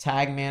page,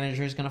 Tag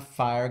Manager is going to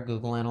fire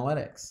Google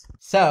Analytics.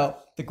 So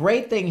the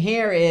great thing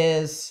here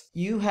is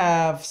you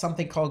have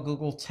something called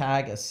Google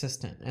Tag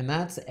Assistant, and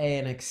that's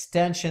an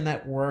extension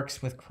that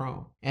works with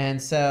Chrome.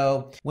 And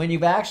so when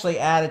you've actually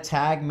added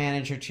Tag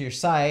Manager to your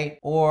site,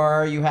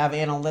 or you have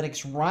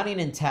analytics running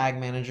in Tag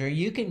Manager,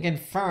 you can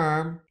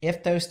confirm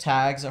if those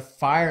tags are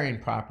firing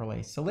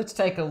properly. So let's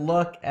take a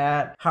look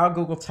at how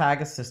Google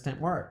Tag Assistant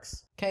works.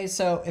 Okay,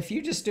 so if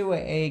you just do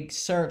a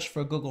search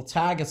for Google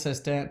Tag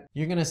Assistant,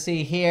 you're going to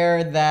see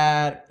here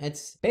that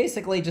it's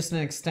basically just an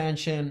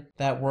extension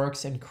that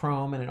works in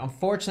Chrome, and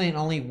unfortunately it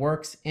only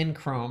works in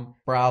Chrome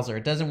browser.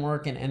 It doesn't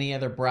work in any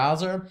other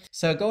browser.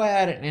 So go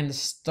ahead and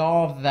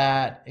install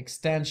that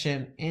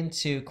extension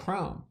into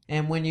Chrome.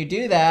 And when you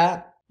do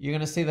that, you're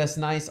going to see this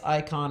nice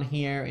icon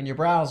here in your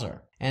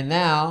browser. And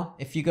now,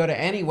 if you go to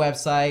any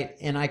website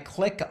and I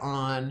click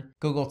on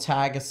Google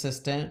Tag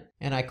Assistant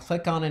and I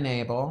click on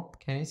Enable,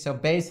 okay, so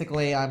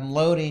basically I'm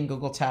loading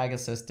Google Tag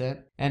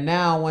Assistant. And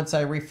now once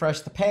I refresh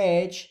the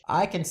page,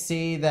 I can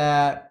see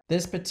that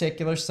this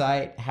particular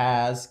site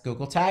has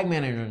Google Tag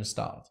Manager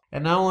installed.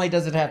 And not only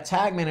does it have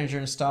Tag Manager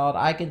installed,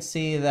 I can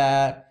see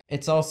that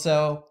it's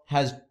also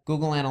has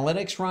Google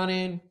Analytics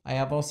running. I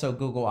have also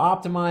Google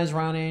Optimize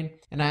running,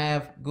 and I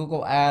have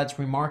Google Ads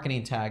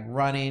Remarketing Tag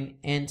running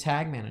in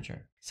Tag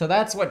Manager. So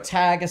that's what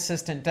Tag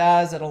Assistant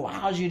does. It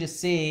allows you to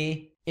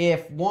see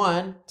if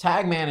one,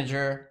 Tag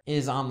Manager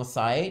is on the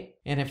site,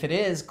 and if it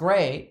is,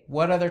 great,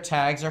 what other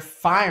tags are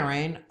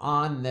firing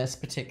on this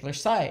particular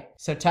site.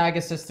 So Tag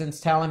Assistant's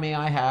telling me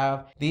I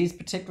have these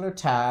particular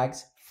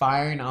tags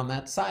firing on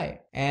that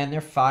site, and they're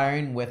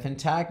firing within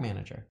Tag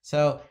Manager.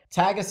 So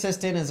Tag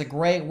Assistant is a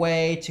great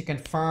way to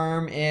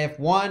confirm if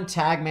one,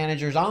 Tag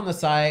Manager is on the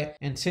site,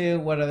 and two,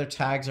 what other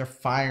tags are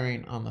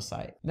firing on the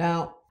site.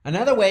 Now,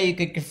 another way you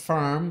could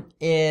confirm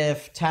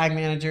if Tag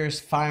Manager is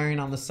firing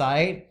on the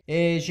site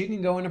is you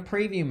can go into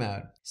preview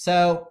mode.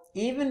 So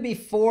even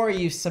before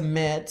you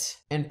submit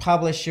and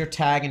publish your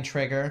tag and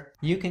trigger,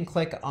 you can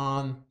click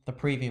on the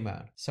preview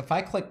mode. So if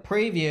I click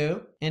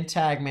preview in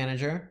Tag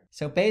Manager,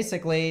 so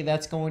basically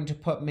that's going to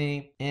put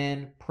me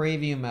in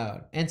preview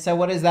mode. And so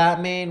what does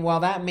that mean? Well,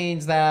 that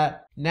means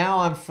that now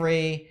I'm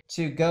free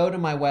to go to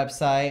my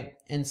website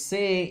and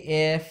see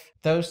if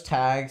those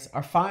tags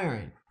are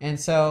firing. And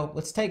so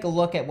let's take a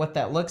look at what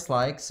that looks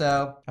like.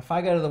 So if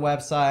I go to the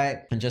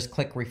website and just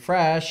click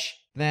refresh,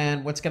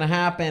 then what's going to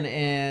happen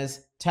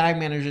is Tag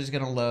Manager is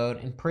going to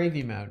load in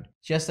preview mode,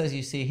 just as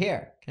you see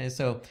here. Okay,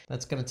 so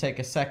that's going to take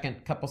a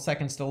couple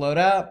seconds to load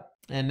up.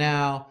 And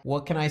now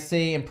what can I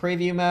see in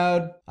preview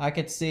mode? I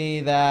could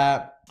see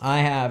that I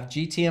have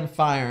GTM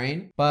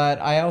firing, but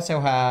I also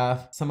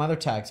have some other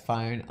tags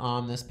firing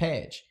on this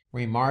page.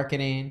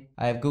 Remarketing,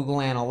 I have Google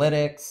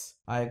Analytics,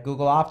 I have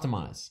Google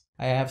Optimize.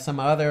 I have some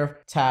other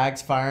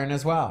tags firing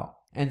as well.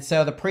 And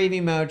so the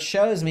preview mode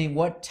shows me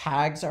what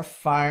tags are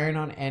firing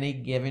on any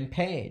given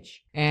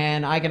page.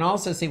 And I can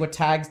also see what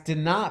tags did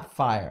not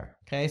fire.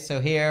 Okay,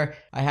 so here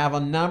I have a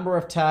number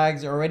of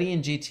tags already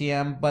in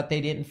GTM, but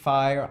they didn't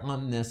fire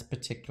on this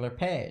particular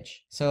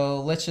page. So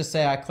let's just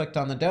say I clicked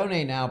on the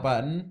Donate Now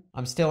button.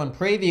 I'm still in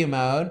preview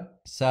mode,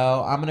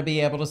 so I'm going to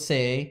be able to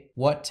see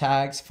what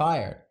tags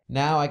fired.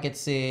 Now I could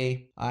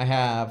see I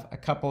have a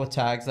couple of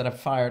tags that have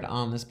fired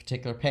on this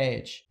particular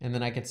page. And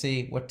then I could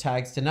see what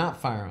tags did not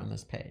fire on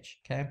this page,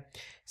 okay?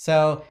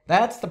 So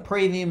that's the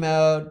preview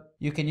mode.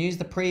 You can use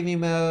the preview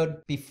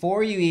mode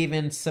before you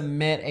even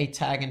submit a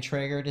tag and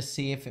trigger to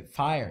see if it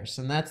fires.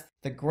 And that's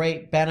the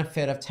great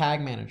benefit of Tag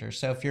Manager.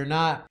 So if you're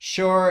not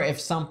sure if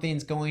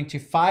something's going to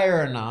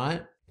fire or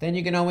not, then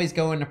you can always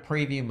go into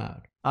preview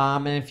mode.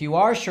 And if you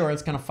are sure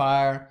it's going to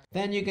fire,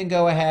 then you can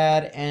go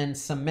ahead and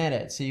submit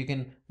it. So you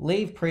can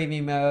leave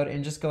preview mode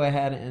and just go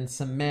ahead and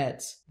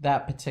submit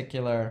that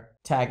particular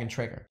tag and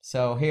trigger.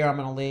 So here I'm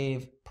going to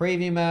leave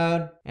preview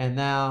mode, and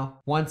now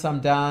once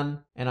I'm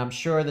done and I'm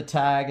sure the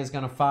tag is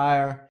going to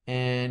fire,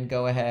 and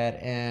go ahead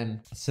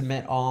and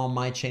submit all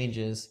my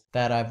changes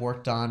that I've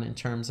worked on in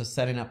terms of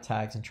setting up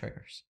tags and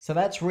triggers. So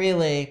that's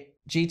really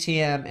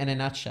GTM in a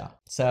nutshell.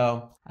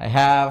 So I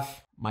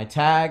have my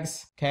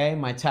tags, okay?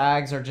 My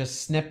tags are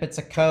just snippets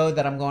of code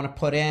that I'm going to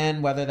put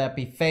in, whether that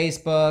be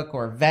Facebook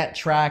or event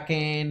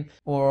tracking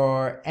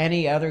or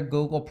any other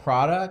Google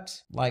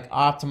product like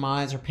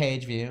Optimize or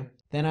Page View.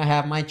 Then I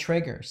have my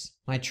triggers.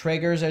 My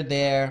triggers are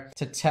there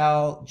to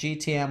tell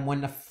GTM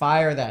when to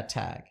fire that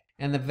tag.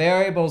 And the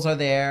variables are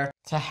there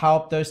to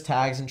help those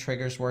tags and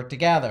triggers work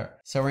together.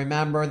 So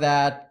remember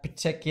that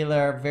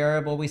particular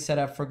variable we set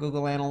up for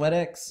Google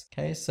Analytics.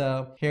 Okay,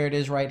 so here it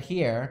is right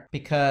here,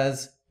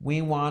 because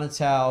we want to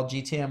tell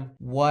GTM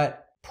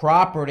what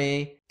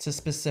property to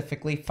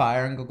specifically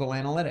fire in Google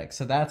Analytics.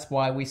 So that's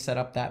why we set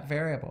up that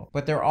variable.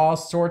 But there are all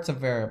sorts of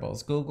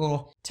variables.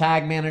 Google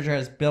Tag Manager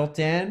has built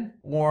in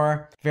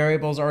or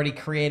variables already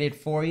created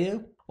for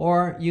you,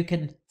 or you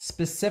can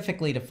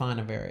specifically define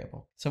a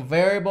variable. So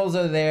variables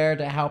are there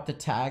to help the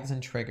tags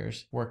and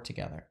triggers work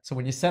together. So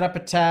when you set up a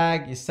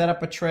tag, you set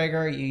up a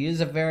trigger, you use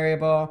a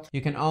variable,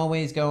 you can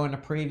always go into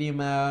preview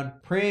mode,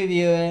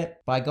 preview it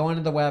by going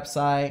to the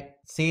website,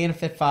 seeing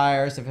if it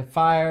fires. If it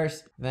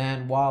fires,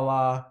 then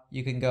voila,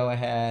 you can go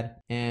ahead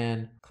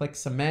and click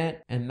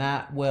submit, and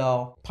that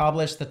will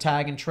publish the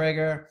tag and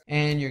trigger,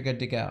 and you're good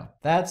to go.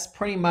 That's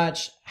pretty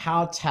much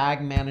how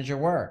Tag Manager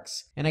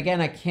works. And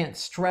again, I can't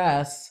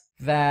stress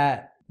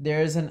that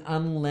there's an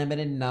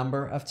unlimited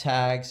number of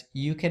tags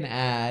you can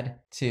add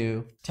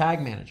to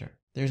Tag Manager.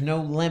 There's no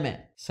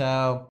limit.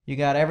 So you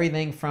got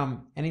anything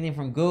from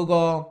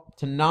Google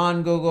to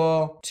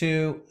non-Google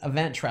to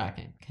event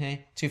tracking,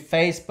 okay? To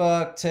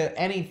Facebook, to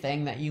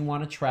anything that you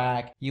want to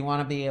track, you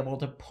want to be able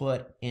to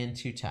put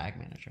into Tag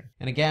Manager.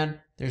 And again,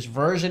 there's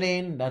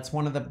versioning. That's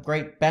one of the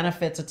great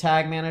benefits of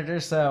Tag Manager.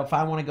 So if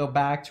I want to go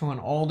back to an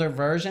older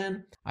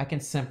version, I can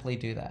simply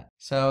do that.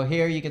 So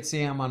here you can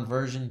see I'm on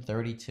version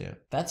 32.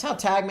 That's how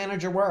Tag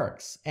Manager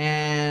works.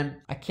 And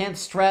I can't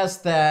stress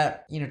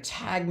that,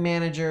 Tag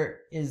Manager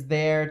is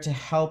there to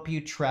help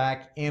you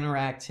track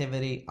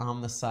interactivity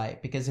on the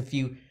site. Because if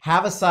you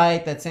have a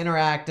site that's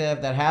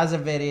interactive, that has a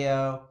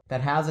video,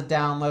 that has a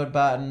download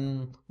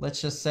button,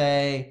 let's just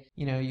say,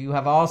 you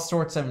have all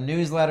sorts of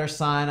newsletter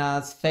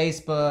signups,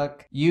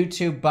 Facebook,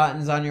 YouTube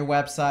buttons on your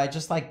website,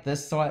 just like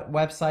this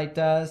website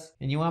does,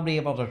 and you want to be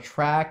able to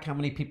track how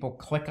many people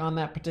click on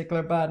that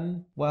particular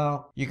button,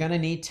 well, you're going to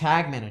need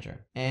Tag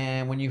Manager.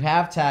 And when you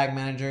have Tag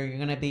Manager, you're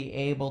going to be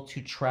able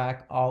to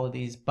track all of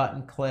these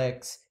button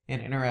clicks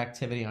and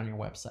interactivity on your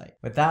website.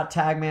 Without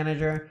Tag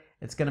Manager,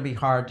 it's going to be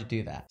hard to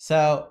do that.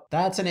 So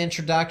that's an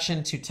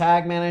introduction to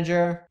Tag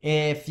Manager.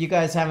 If you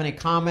guys have any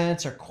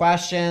comments or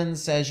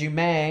questions, as you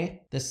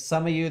may,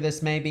 some of you,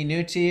 this may be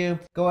new to you,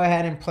 go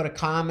ahead and put a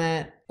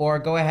comment or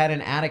go ahead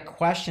and add a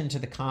question to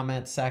the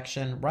comment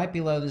section right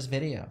below this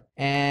video,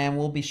 and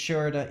we'll be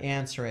sure to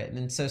answer it.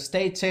 And so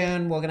stay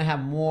tuned. We're going to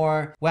have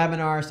more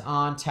webinars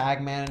on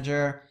Tag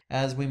Manager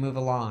as we move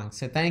along.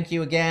 So thank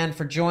you again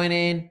for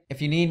joining.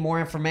 If you need more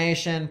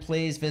information,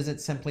 please visit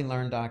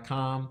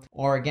Simplilearn.com,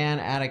 or again,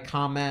 add a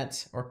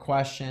comment or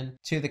question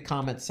to the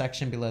comment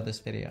section below this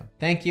video.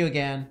 Thank you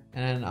again,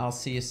 and I'll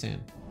see you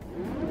soon.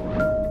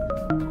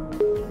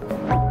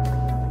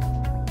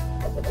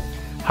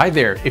 Hi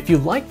there, if you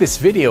like this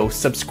video,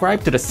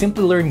 subscribe to the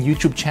Simplilearn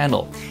YouTube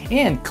channel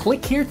and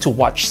click here to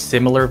watch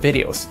similar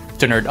videos.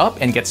 To nerd up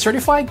and get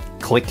certified,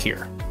 click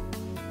here.